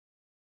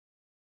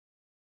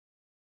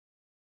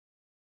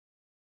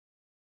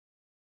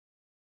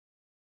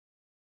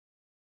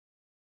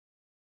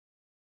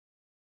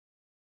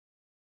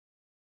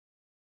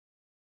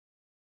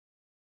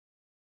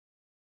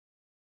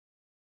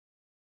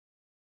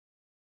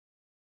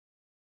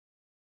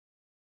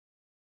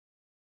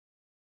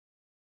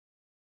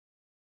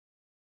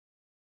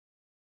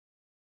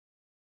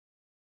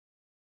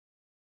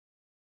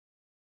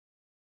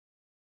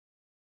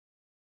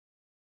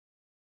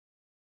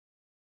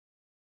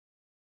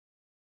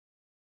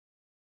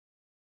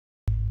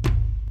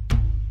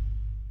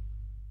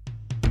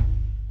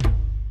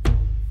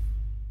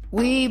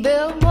We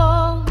build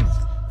walls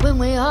when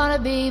we ought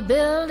to be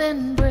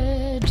building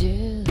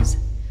bridges,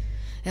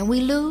 and we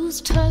lose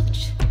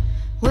touch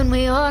when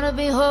we ought to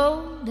be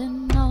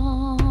holding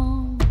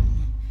on,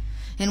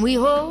 and we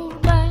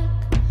hold back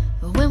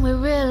when we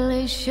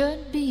really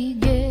should be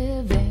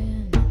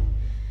giving,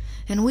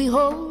 and we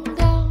hold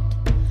out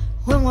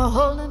when we're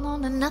holding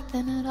on to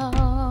nothing at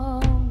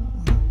all.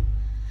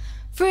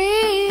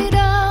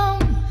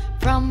 Freedom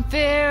from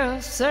fear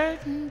of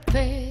certain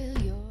failure.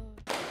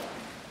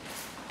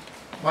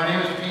 My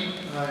name is Pete.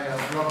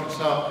 I grew up in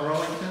South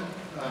Burlington.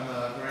 I'm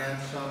a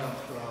grandson of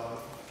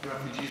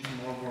refugees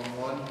from World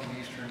War I in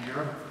Eastern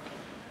Europe.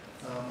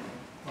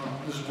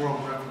 This is World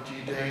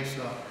Refugee Day,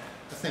 so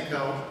I think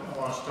I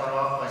want to start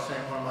off by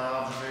saying one of my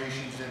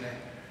observations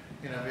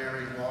in a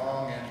very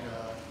long and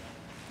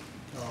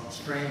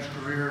strange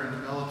career in the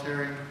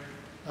military.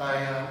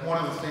 One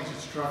of the things that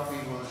struck me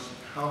was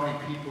how many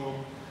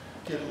people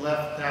get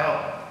left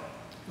out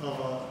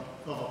of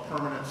a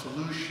permanent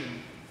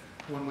solution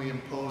when we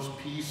impose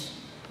peace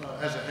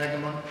as a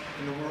hegemon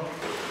in the world.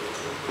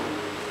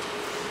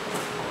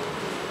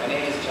 My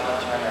name is Jon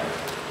Turner.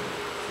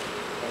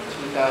 In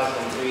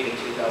 2003 to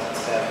 2007,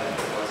 I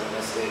was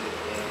enlisted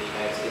in the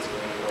United States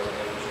Marine Corps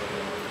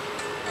infantryman,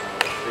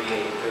 3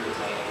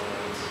 Battalion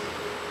Marines.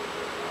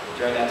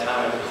 During that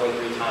time, I deployed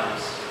 3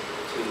 times,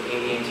 to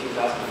Haiti in 2004,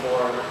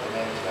 and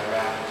then to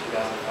Iraq in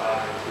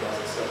 2005 and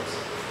 2006.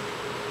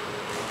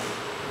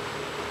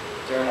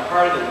 During the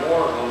heart of the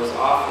war, what was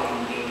often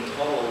being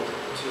told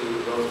to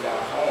those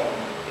back home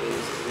is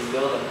to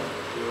rebuild them,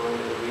 to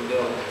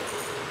rebuild,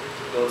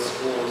 to build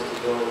schools, to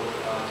build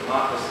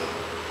democracy.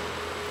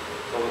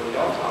 But what we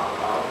don't talk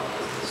about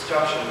is the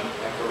destruction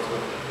that goes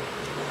with it.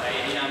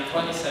 I'm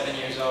 27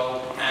 years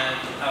old and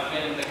I've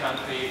been in the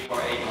country for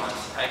 8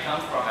 months. I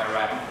come from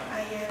Iraq.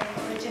 I am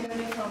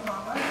originally from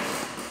Burma.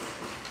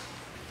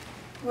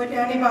 Would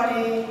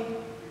anybody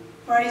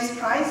very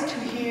surprised to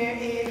hear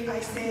if I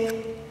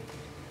say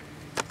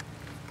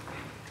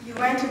you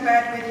went to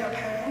bed with your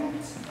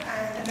parents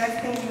and the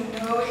next thing you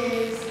know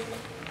is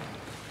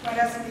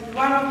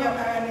one of your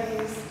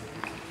parents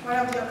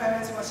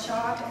was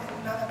shot and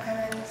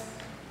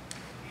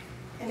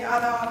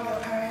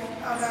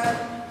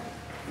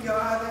your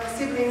other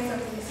siblings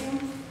are missing.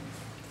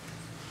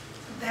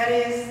 That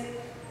is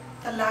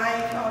the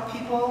life of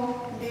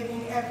people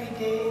living every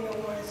day in the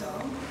war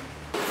zone.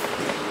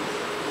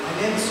 My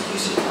name is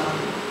Yusfu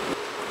Abdi.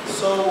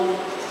 So,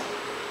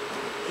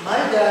 my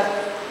dad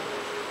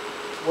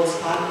was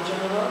Army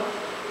General.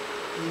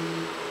 He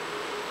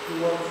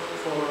worked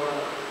for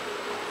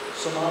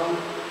Somali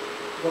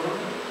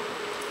government.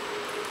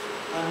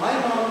 And my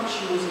mom,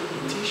 she was a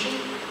beautician.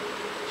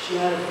 She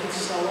had a beauty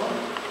salon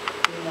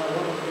in one of the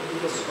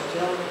biggest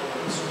hotels in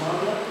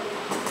Somalia,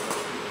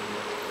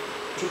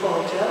 Juba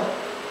Hotel.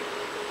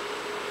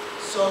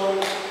 So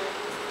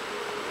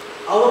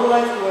our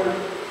life were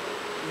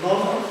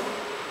normal.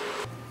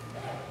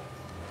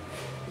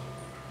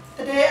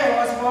 The day I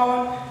was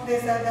born, they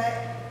said that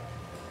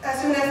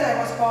as soon as I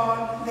was born,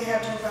 they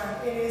have to run.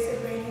 It is a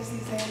rainy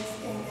season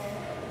in there,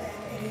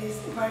 and it is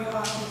very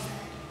hot inside.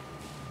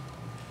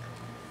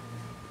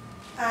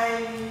 I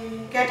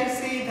get to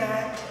see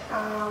that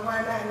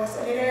when I was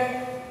a little,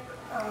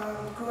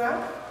 grew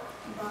up,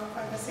 about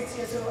 5 or 6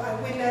 years old, I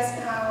witnessed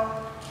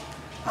how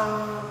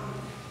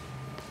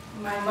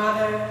my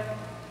mother,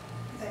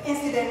 the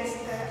incidents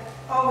that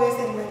always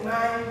in my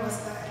mind was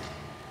that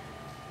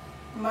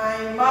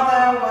my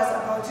mother was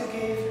about to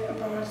give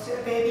birth to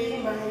a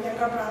baby, my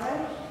younger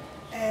brother,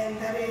 and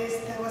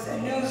there was a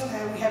news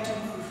that we had to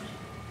move.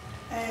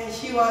 And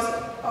she was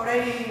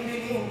already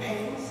really in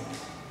pain,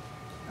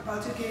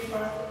 about to give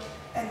birth,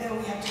 and then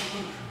we had to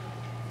move.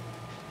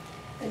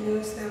 The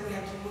news that we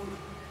had to move.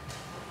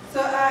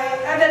 So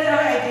at that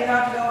time I did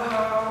not know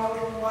how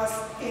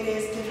it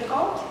is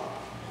difficult,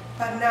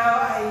 but now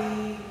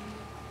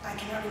I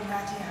cannot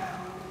imagine how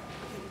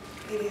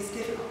it is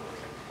difficult.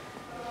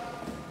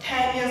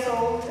 10 years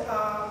old,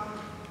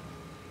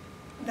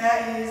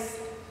 that is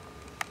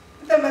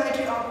the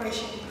military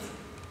operations.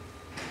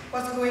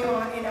 What's going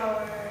on in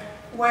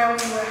where we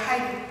were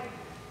hiding.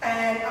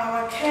 And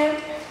our camp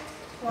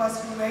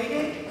was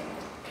raided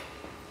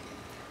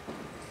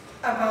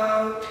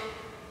about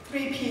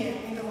 3 p.m.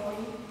 in the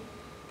morning,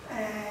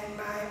 and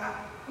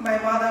my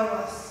mother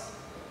was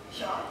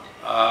shot.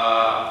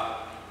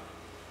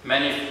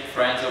 Many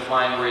friends of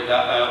mine were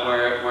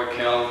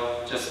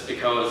killed just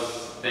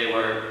because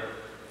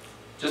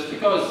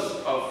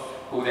of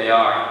who they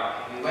are.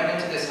 We went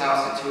into this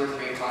house at 2 or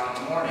 3 o'clock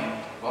in the morning,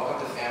 woke up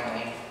the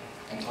family,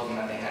 and told them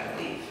that they had to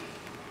leave.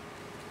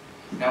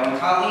 Now, when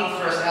Khalid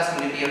first asked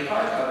me to be a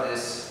part of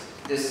this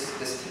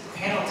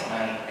panel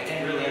tonight, I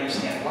didn't really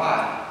understand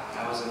why. I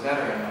was a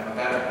veteran. I'm a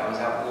veteran. I was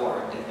at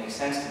war. It didn't make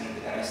sense to me.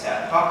 But then I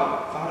sat and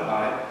thought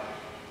about it,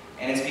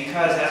 and it's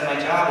because, as my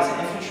job as an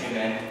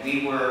infantryman,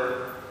 we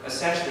were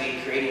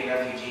essentially creating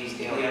refugees.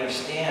 They only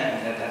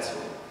understand that that's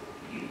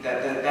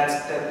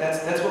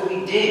what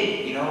we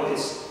did. You know,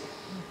 it's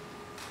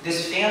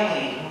this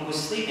family who was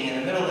sleeping in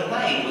the middle of the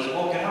night was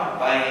woken up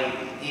by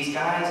these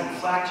guys in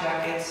flak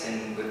jackets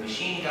and with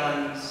machine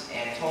guns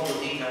and told to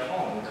leave their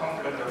home, the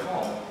comfort of their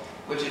home,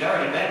 which had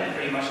already been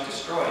pretty much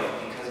destroyed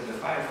because of the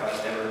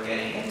firefights they were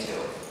getting into.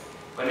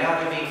 But now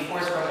they're being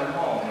forced from their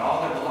home, and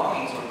all their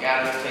belongings were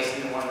gathered, placed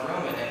into one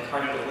room, and then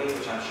carted away,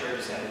 which I'm sure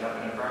just ended up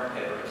in a burn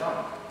pit or a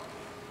dump.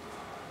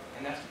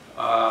 And that's...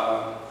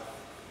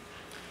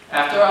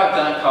 After I've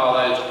done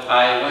college,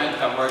 I went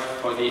and worked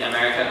for the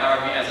American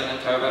Army as an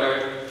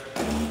interpreter.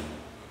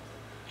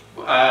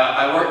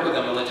 I worked with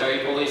the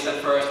military police at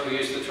first. We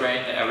used to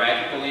train the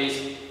Iraqi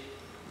police,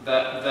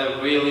 the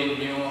really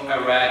new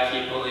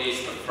Iraqi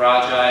police, the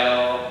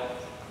fragile,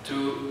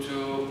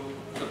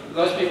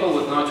 those people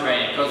with no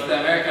training. Because the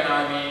American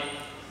Army,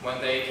 when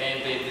they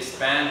came, they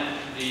disbanded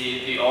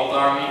the old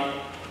army.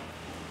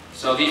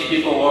 So these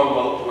people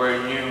were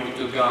new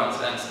to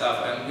guns and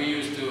stuff, and we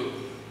used to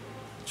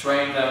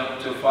train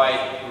them to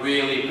fight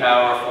really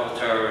powerful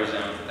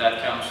terrorism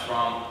that comes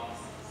from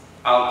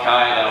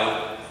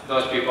Al-Qaeda.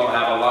 Those people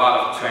have a lot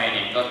of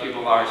training. Those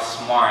people are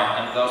smart,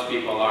 and those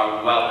people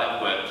are well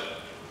equipped.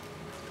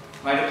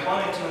 My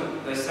deployment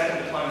to the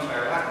second deployment to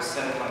Iraq was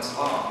 7 months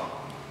long.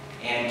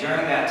 And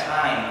during that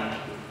time,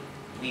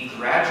 we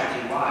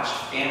gradually watched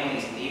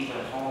families leave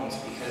their homes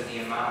because of the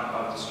amount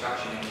of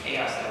destruction and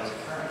chaos that was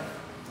occurring.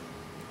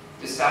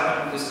 The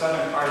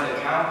southern part of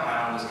the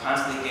compound was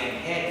constantly getting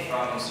hit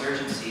from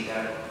insurgency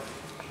that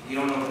we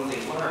don't know who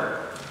they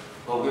were,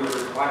 but we were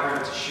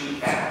required to shoot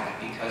back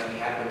because we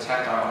had to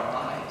protect our own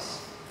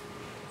lives.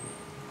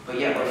 But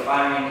yet we're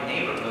firing into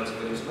neighborhoods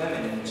where there's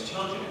women and there's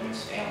children and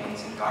there's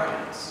families and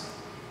gardens,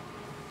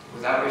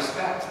 without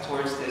respect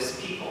towards these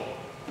people,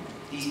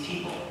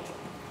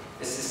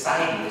 this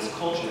society, this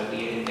culture that we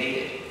had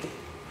invaded.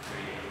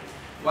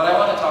 What I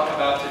want to talk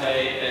about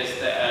today is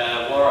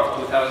the war of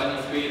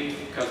 2003,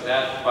 because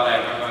that's what I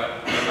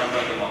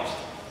remember the most.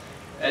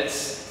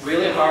 It's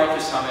really hard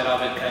to sum it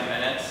up in 10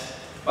 minutes,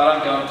 but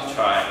I'm going to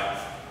try.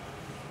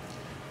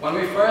 When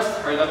we first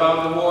heard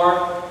about the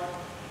war,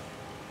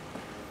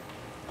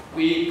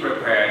 we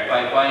prepared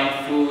by buying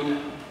food,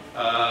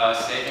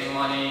 saving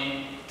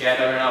money,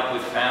 gathering up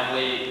with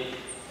family.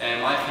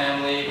 My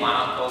family, my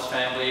uncle's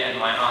family, and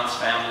my aunt's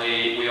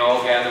family, we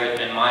all gathered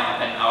in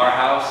our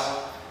house.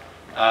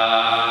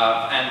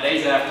 And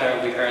days after,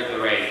 we heard the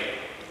raid.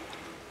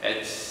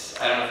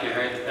 I don't know if you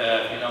heard,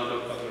 if you know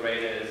what the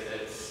raid is.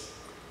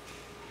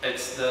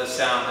 It's the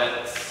sound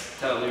that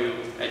tells you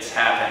it's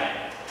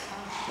happening.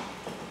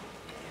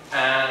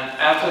 And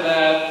after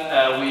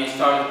that, we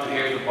started to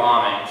hear the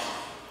bombings.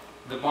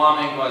 The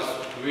bombing was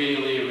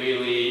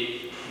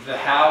really, the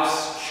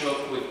house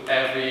shook with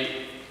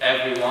every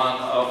one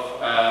of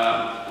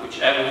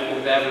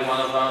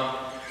them,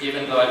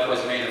 even though it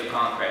was made of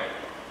concrete.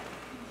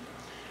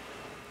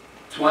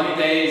 20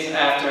 days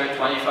after,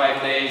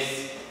 25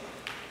 days.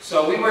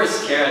 So we were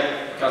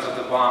scared because of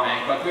the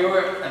bombing, but we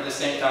were at the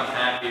same time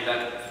happy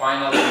that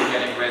finally we were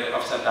getting rid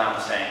of Saddam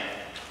Hussein.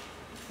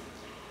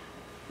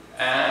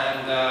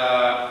 And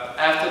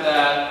after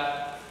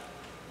that,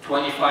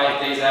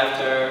 25 days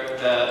after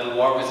the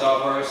war was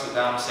over,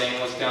 Saddam Hussein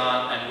was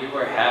gone, and we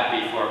were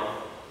happy for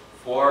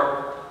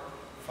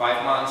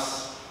 4-5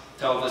 months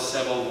till the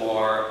civil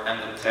war and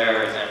the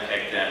terrorism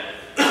kicked in.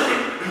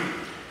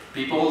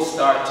 People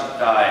start to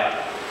die.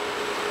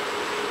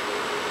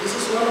 This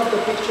is one of the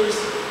pictures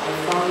I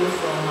found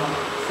from a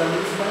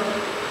family friend.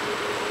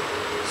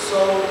 So,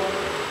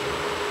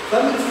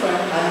 family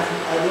friend,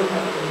 I don't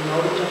have any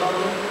knowledge about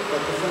them,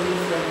 but the family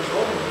friend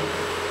told me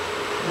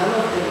none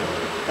of them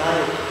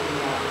died in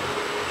a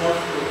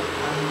healthful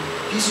and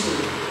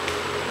peacefully.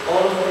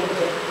 All of them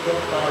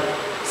got by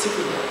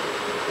civil war,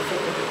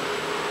 effectively.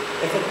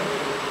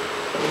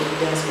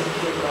 They has been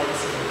killed by the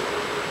civil war.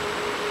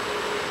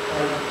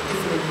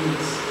 Different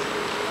means.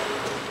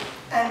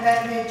 And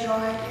then they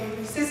joined a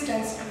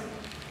resistance group.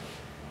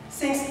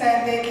 Since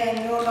then, they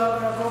can no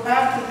longer go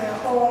back to their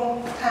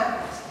home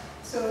towns.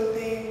 So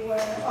they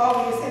were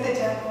always in the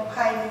jungle,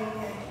 hiding.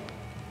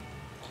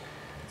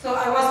 So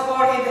I was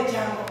born in the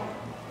jungle,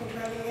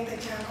 literally in the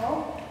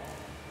jungle.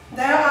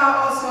 There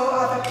are also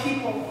other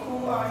people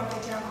who are in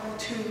the jungle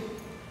too,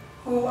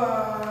 who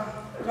are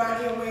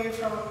running away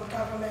from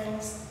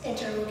government's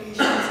interrogations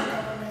and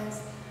government's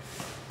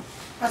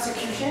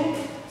persecution.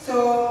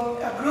 So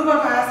a group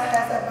of us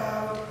has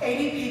about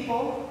 80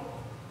 people.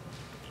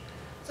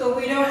 So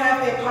we don't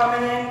have a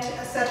permanent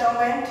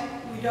settlement.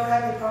 We don't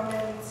have a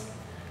permanent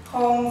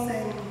homes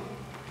and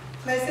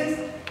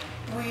places.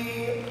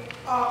 We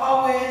are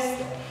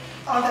always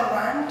on the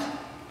run.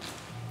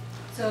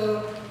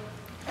 So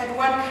at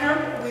one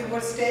camp, we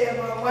will stay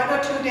about 1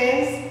 or 2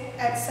 days.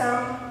 At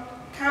some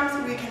camps,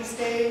 we can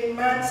stay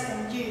months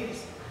and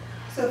years.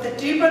 So the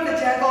deeper the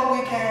jungle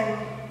we can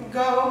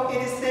go,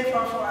 it is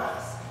safer for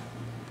us.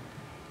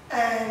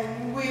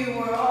 And we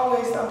were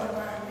always on the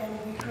run, and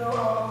we grow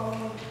our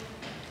own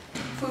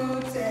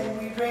foods, and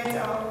we raise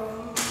our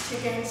own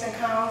chickens and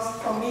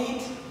cows for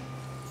meat.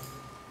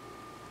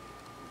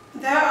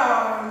 There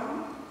are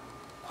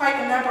quite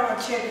a number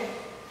of children.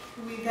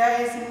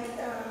 There is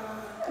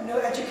no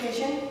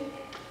education.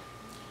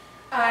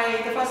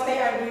 The first thing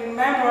I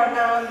remember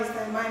now is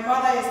that my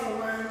mother is the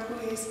one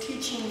who is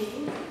teaching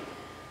me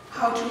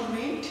how to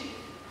read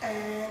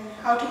and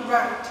how to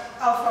write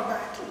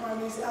alphabet.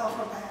 One is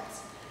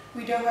alphabets.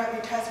 We don't have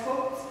a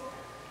textbooks.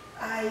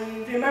 I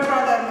remember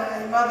that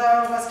my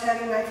mother was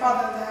telling my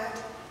father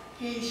that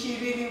she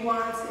really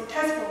wants a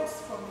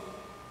textbooks for me.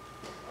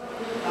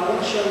 I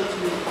want to share with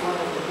you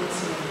one of the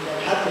incidents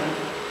that happened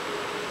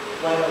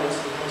while I was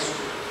in high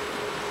school.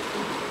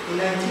 In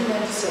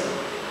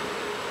 1997,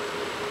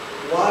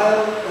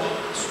 while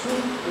the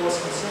school was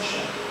in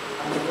session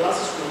and the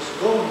classes was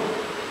going on,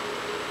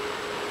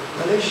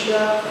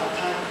 Malaysia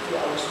attacked to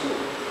our school.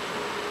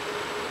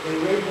 They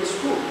raided the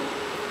school.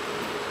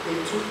 They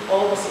took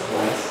all the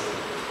supplies,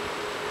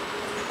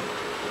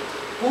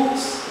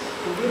 books,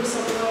 computer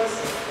supplies,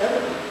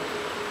 everything.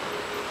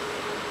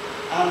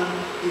 And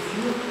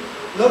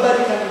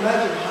nobody can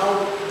imagine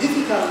how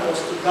difficult it was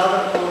to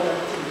gather all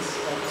that things,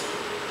 and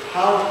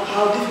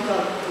how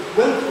difficult it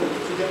went through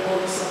to get all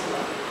the supplies.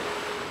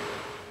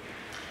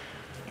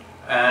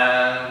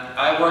 And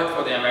I worked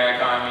for the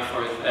American Army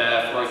for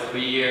 3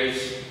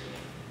 years,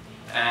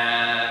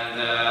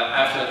 and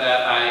after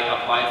that I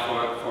applied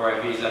for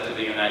a visa to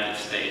the United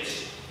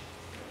States.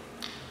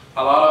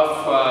 A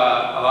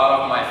lot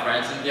of my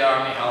friends in the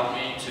Army helped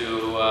me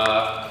to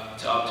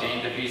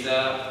obtain the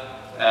visa.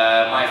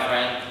 My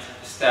friend,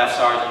 Staff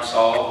Sergeant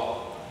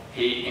Saul,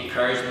 he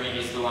encouraged me.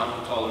 He's the one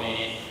who told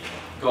me,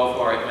 "Go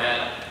for it,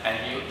 man," and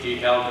he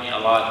helped me a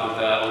lot with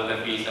the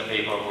visa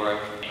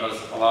paperwork. It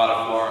was a lot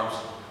of forms,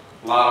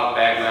 a lot of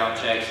background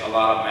checks, a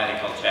lot of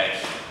medical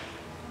checks.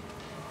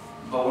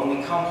 But when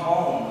we come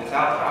home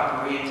without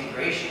proper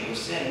reintegration, we're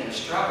sitting there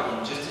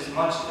struggling just as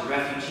much as the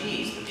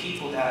refugees, the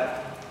people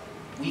that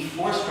we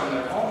forced from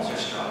their homes are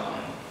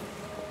struggling.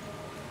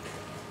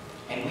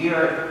 And we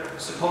are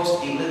supposed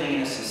to be living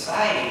in a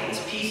society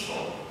that's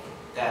peaceful,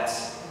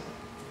 that's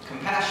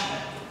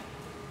compassionate.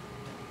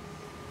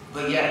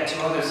 But yet,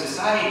 to other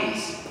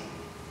societies,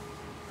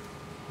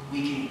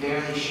 we can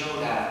barely show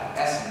that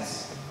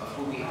essence of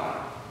who we are.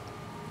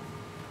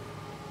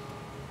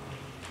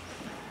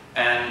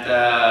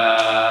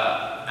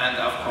 And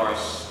of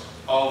course,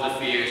 all the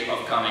fears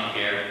of coming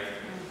here.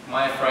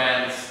 My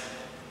friends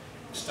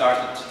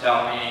started to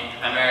tell me,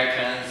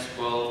 Americans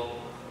will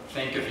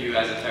think of you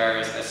as a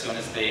terrorist as soon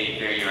as they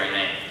hear your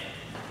name.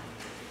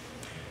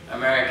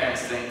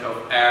 Americans think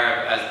of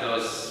Arab as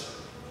those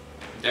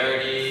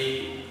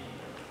dirty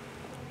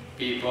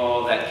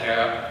people that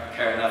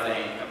care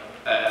nothing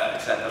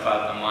except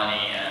about the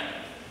money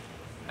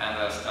and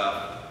the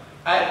stuff.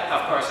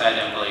 Of course, I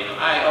didn't believe them.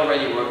 I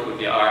already worked with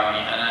the Army,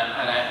 and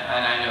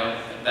I knew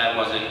that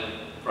wasn't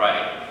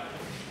right.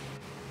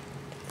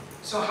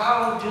 So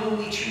how do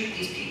we treat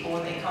these people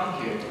when they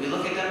come here? Do we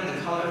look at them in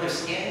the color of their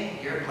skin?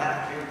 You're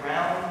black, you're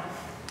brown,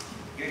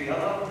 you're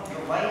yellow,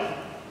 you're white?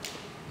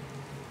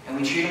 And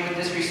we treat them with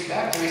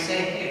disrespect, or we say,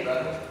 "Hey,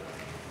 brother,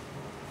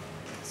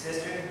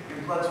 sister,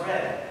 your blood's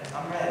red,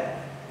 I'm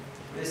red.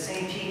 We're the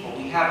same people.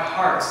 We have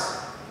hearts,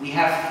 we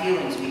have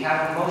feelings, we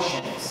have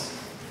emotions."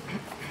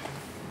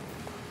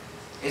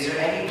 Is there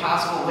any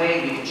possible way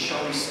we can show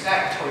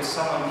respect towards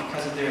someone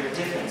because of their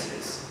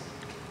differences?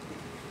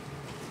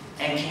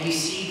 And can we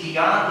see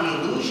beyond the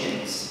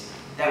illusions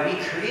that we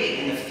create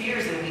and the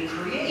fears that we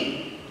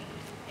create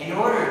in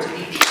order to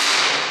be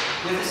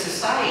peaceful with a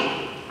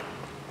society?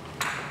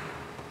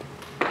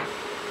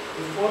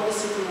 Before the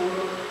Civil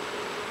War,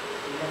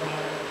 I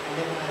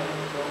never had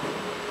any problem.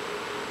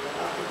 But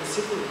after the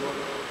Civil War,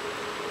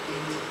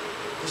 it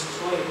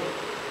destroyed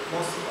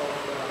most of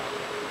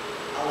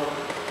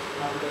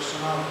my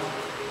personality.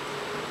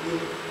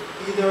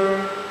 Either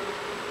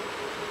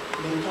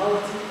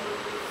mentality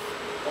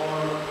or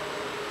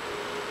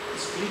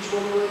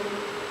spiritual way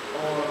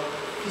or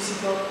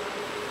physical.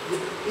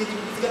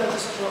 It's gonna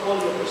destroy all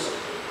your person,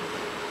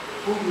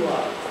 who you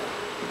are.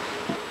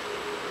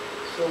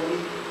 So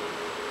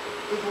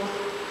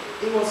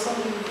it was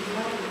something you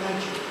can't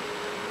imagine.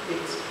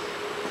 It's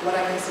what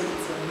I can say,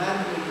 it's a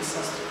man-made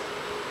disaster.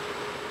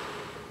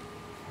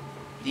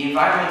 The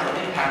environmental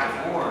impact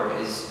of war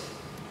is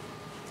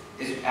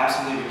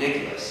absolutely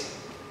ridiculous,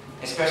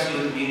 especially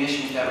with the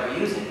munitions that we're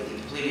using, with the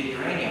depleted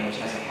uranium, which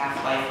has a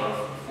half-life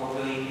of 4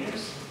 billion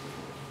years.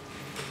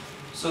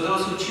 So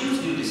those who choose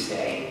to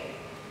stay,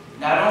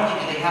 not only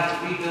do they have to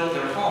rebuild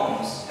their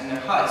homes and their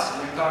huts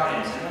and their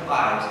gardens and their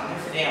lives and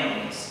their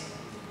families,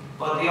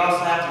 but they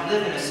also have to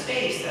live in a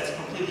space that's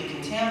completely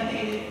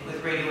contaminated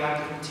with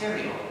radioactive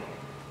material.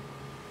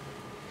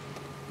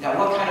 Now,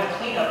 what kind of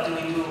cleanup do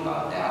we do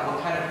about that?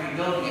 What kind of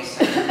rebuilding is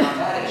centered on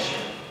that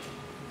issue?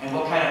 And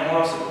what kind of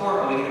moral support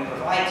are we going to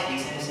provide to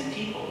these innocent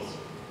peoples?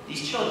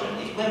 These children,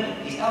 these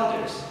women, these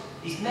elders,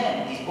 these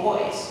men, these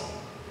boys,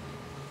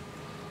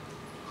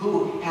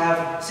 who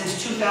have,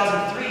 since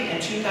 2003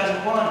 and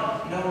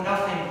 2001, known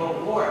nothing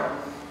but war.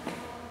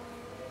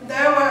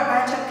 There were a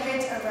bunch of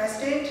kids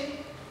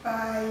arrested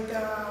by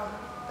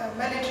the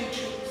military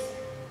troops.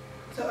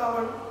 So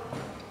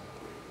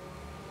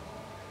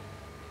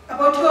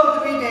about 2 or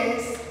 3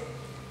 days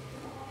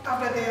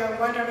after their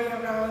wandering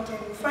around,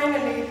 and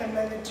finally the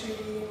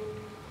military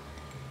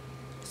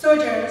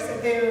soldiers,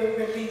 they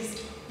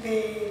released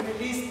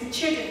the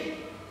children.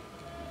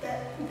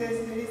 They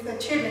released the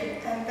children,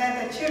 and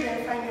then the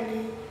children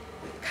finally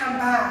come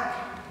back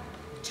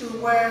to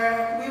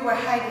where we were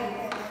hiding,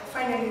 and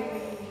finally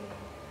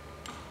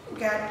we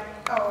got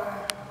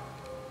our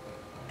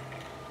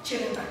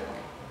children back.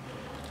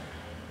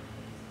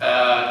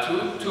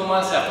 2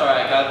 months after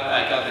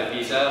I got the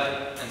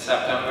visa in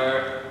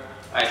September,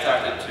 I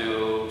started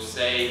to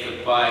say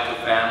goodbye to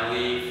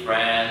family,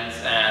 friends,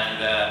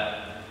 and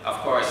of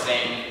course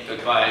saying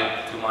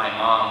goodbye to my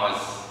mom was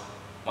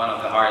one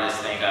of the hardest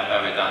things I've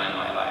ever done in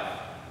my life.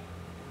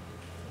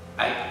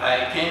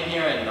 I came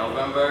here in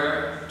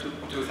November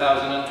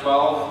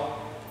 2012,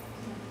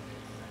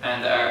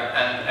 and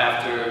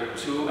after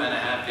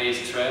 2.5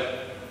 days trip,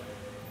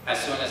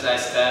 as soon as I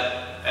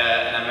step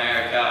in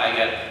America, I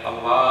get a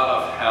lot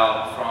of help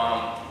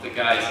from the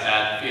guys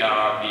at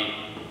BRRB.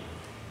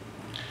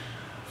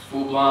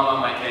 Fu Blama,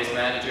 my case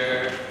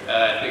manager,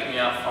 picked me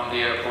up from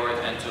the airport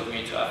and took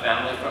me to a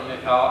family from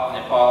Nepal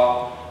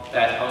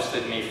that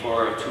hosted me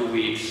for 2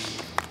 weeks.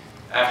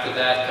 After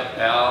that,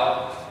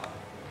 Capel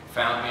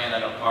found me in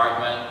an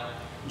apartment.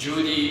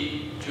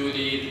 Judy,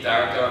 the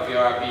director of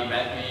BRRB,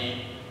 met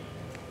me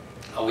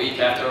a week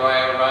after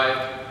I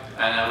arrived.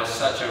 And it was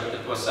such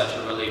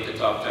a relief to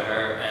talk to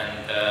her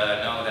and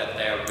know that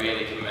they're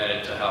really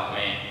committed to help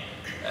me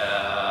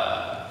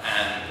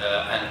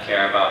and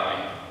care about me.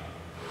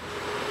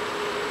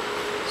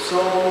 So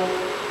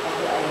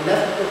after I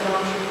left the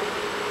country,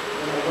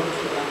 when I went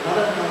to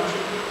another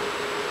country,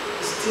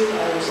 still I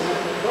was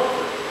having a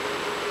problem.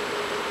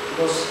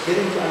 Because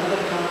getting to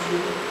another country,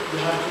 you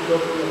have to go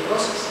through a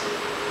process.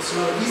 It's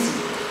not easy.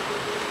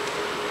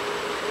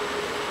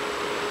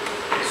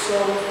 So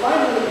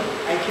finally,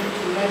 I came to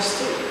the United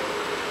States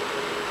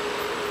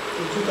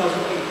in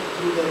 2008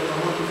 through the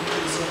Burma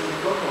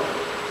program.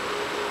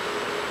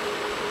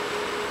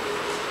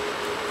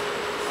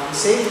 I'm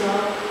safe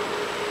now.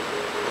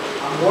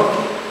 I'm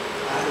working.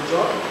 I have a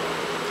job.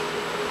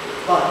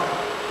 But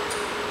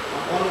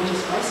I'm only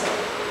just myself.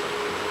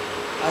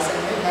 As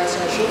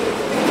I showed you,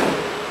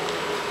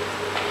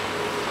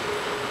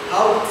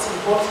 how it's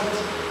important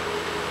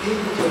being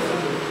with your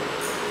family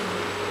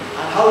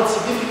and how it's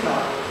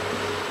difficult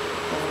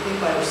being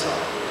by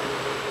yourself.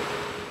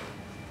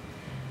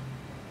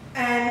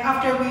 And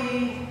after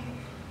we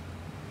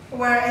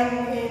were in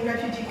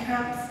refugee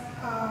camps,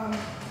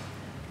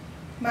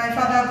 my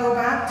father went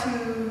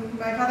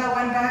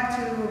back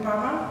to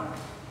Burma,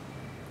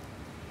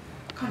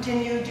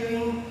 continued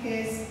doing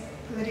his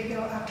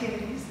political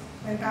activities,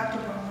 went back to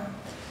Burma,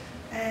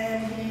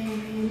 and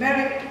he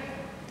married.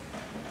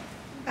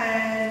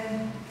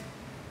 And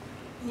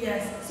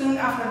yes, soon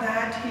after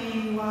that,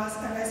 he was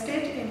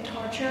arrested and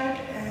tortured,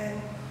 and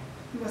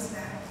he was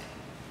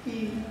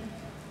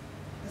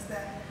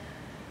dead.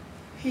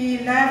 He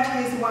left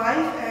his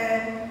wife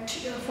and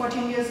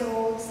 14 years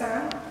old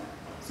son,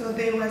 so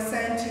they were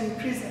sent to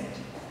prison.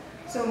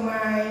 So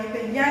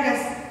the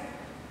youngest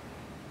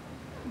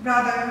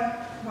brother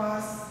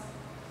was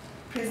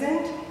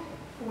imprisoned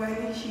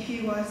when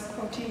he was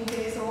 14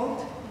 years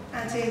old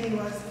until he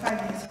was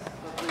 5 years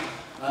old.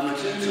 I'm a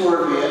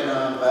two-tour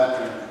Vietnam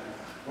veteran.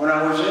 When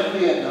I was in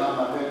Vietnam,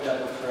 I picked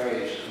up a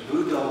phrase,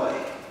 "Boo Doi."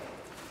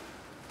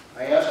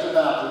 I asked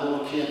about the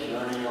little kids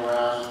running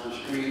around the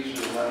streets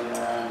or running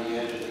around the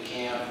edge of the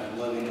camp and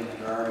living in the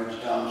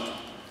garbage dumps.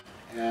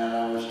 And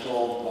I was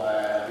told by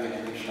a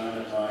Vietnamese friend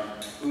of mine,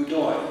 "Boo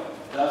Doi,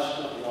 dust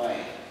of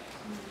life."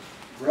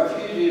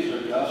 Refugees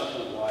are dust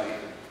of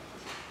life.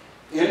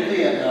 In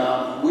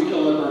Vietnam, we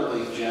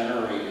deliberately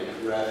generated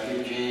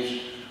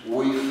refugees.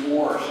 We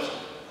forced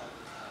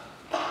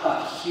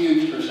a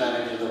huge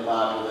percentage of the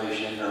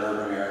population into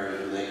urban areas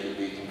where they could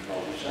be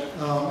controlled.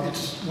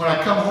 When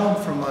I come home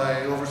from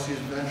my overseas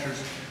adventures,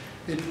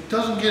 it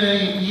doesn't get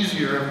any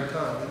easier every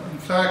time. In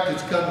fact,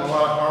 it's gotten a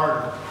lot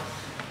harder.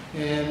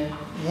 And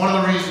one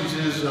of the reasons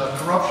is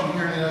corruption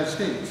here in the United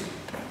States.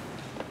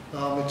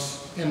 It's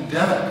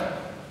endemic.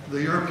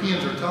 The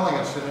Europeans are telling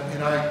us,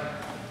 and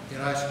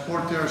I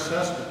support their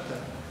assessment,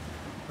 that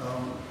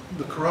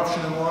the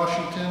corruption in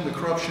Washington, the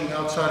corruption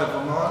outside of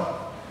Vermont,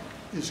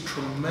 is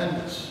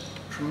tremendous,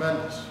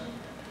 tremendous.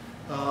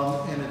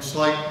 And it's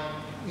like,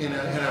 and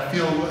I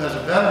feel as a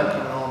veteran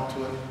coming home to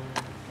it,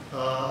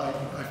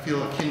 I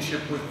feel a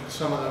kinship with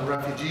some of the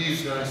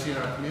refugees that I see in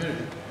our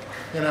community.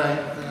 And I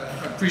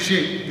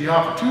appreciate the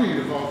opportunity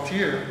to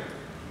volunteer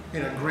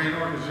in a great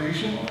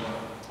organization.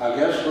 I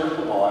guess, first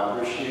of all, I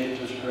appreciate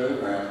this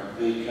program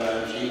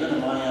because even in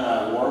my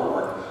anti-war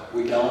work,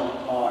 we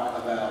don't talk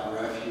about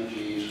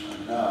refugees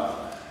enough.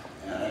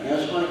 And I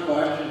guess my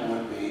question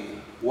would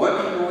be, what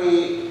can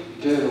we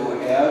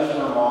do as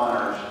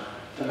Vermonters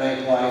to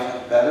make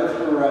life better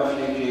for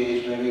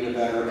refugees, maybe to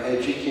better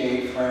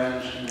educate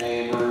friends,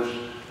 neighbors,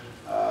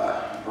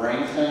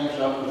 bring things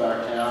up with our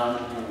town,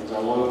 with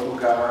our local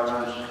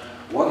governments?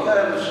 What kind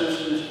of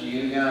assistance do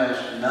you guys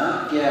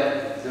not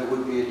get that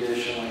would be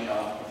additionally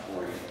helpful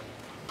for you?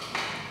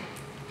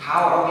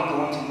 How are we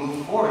going to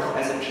move forth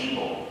as a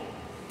people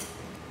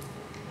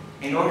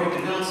in order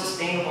to build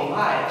sustainable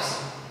lives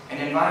and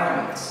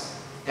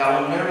environments that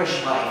will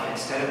nourish life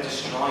instead of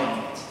destroying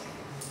it.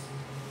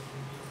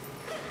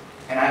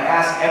 And I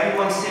ask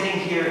everyone sitting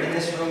here in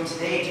this room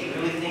today to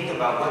really think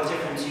about what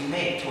difference you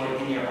make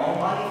in your own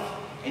life,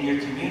 in your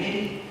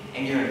community,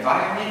 in your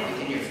environment,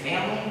 within your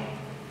family,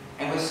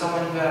 and with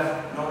someone who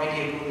have no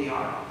idea who they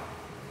are.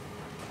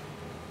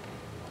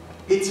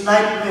 It's a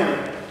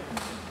nightmare.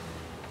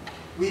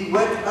 We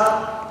wake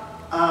up,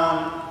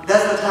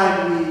 that's the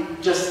time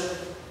we just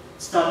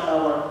start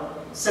our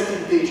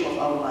second page of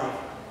our life.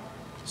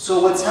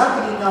 So what's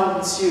happening now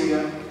in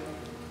Syria,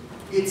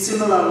 it's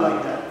similar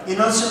like that.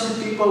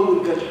 Innocent people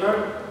will get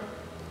hurt.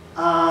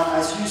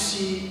 As you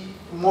see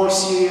more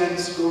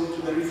Syrians go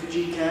to the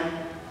refugee camp,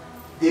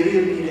 they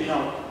really need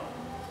help.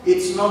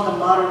 It's not a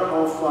matter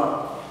of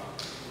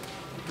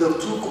the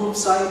two group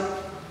side,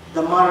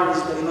 the matter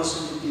is the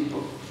innocent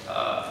people.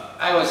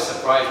 I was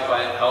surprised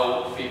by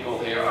how people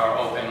here are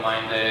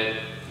open-minded.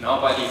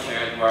 Nobody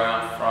cared where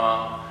I'm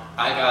from.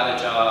 I got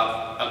a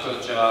job, a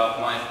good job.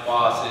 My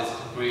boss is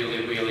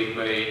really, really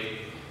great.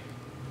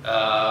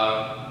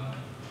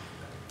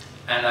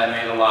 And I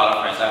made a lot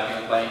of friends. I've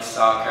been playing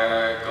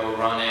soccer, go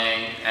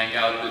running, hang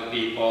out with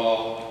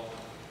people.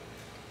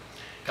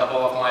 A couple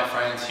of my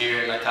friends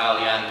here,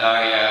 Natalia and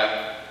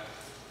Daria.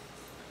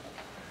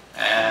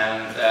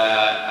 And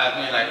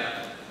I mean, like,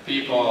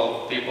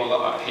 people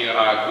here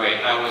are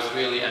great. I was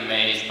really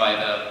amazed by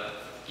the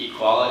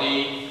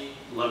equality,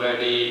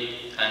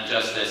 liberty, and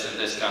justice in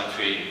this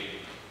country.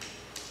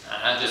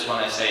 And I just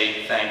want to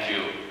say thank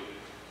you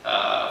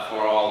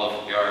for all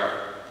of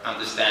your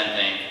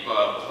understanding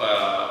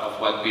of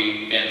what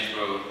we've been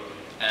through.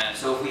 And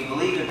so if we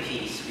believe in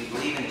peace, we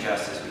believe in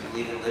justice, we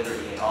believe in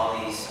liberty, and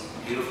all these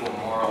beautiful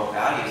moral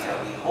values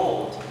that we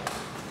hold,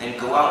 then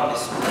go out and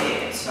display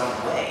it in some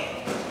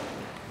way.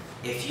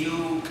 If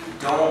you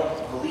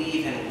don't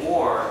believe in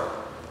war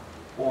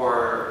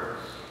or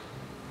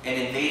an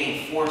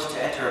invading force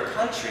to enter a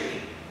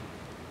country,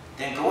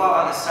 then go out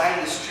on the side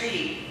of the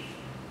street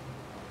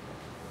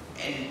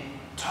and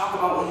talk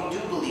about what you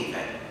do believe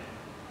in.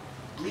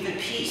 Believe in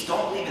peace.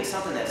 Don't believe in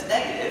something that's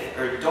negative,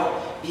 or don't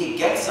be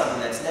against something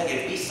that's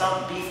negative. Be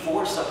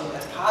for something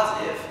that's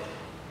positive.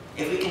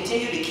 If we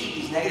continue to keep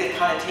these negative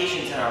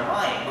connotations in our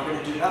mind, we're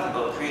going to do nothing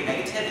but create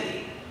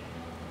negativity.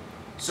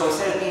 So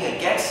instead of being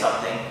against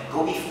something,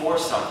 go be for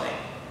something.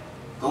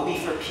 Go be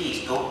for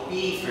peace. Go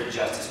be for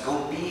justice.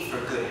 Go be for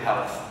good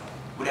health.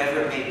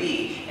 Whatever it may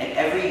be. And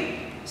every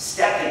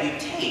step that you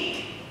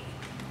take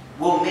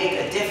will make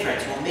a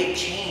difference, will make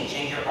change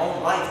in your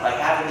own life by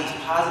having these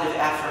positive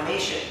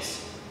affirmations.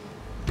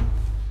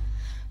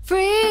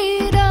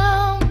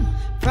 Freedom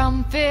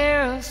from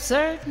fear of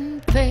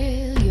certain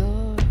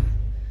failure.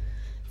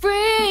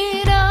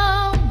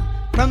 Freedom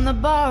from the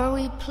bar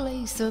we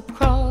place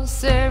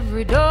across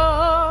every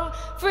door.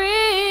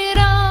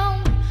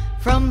 Freedom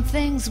from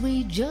things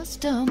we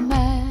just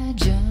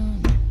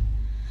imagine.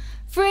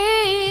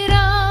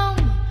 Freedom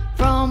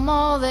from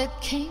all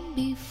that came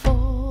before.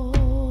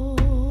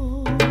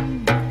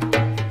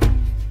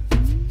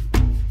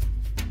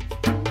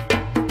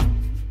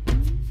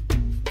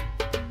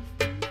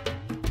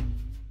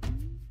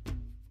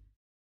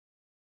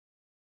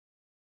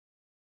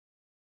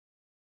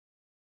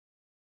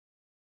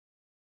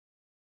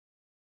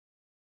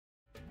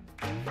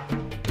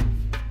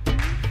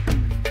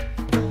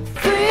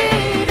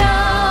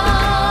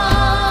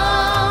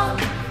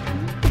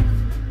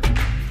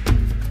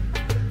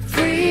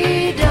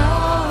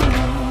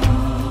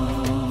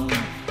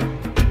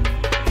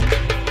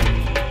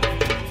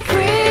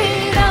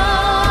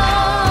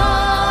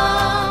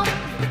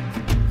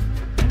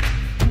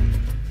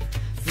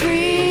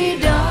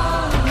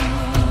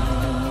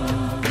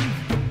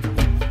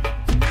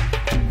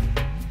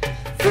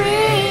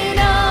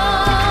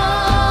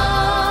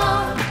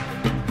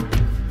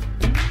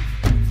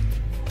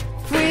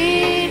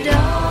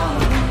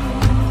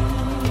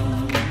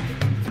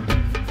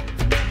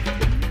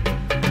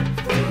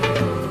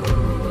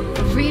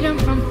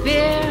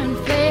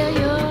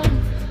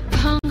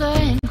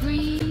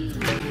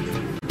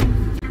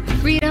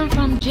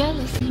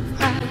 Jealousy,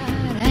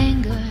 pride,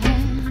 anger,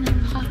 and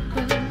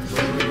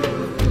hypocrisy.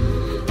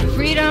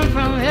 Freedom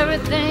from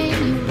everything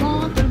you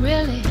want but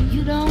really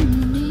you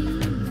don't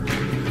need.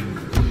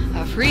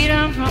 A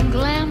freedom from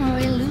glamour,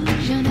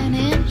 illusion, and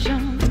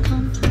insurance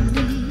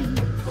company.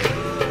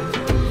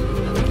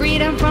 A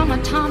freedom from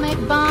atomic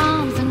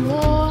bombs and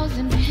wars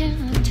and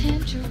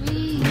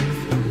penitentiaries.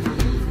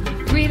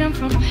 A freedom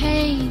from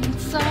pain and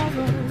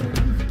sorrow,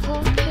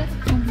 poor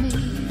pitiful me.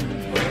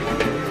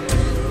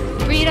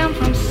 Freedom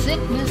from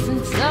sickness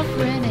and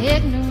suffering,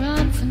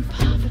 ignorance and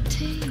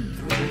poverty.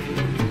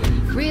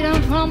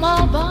 Freedom from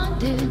all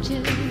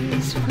bondages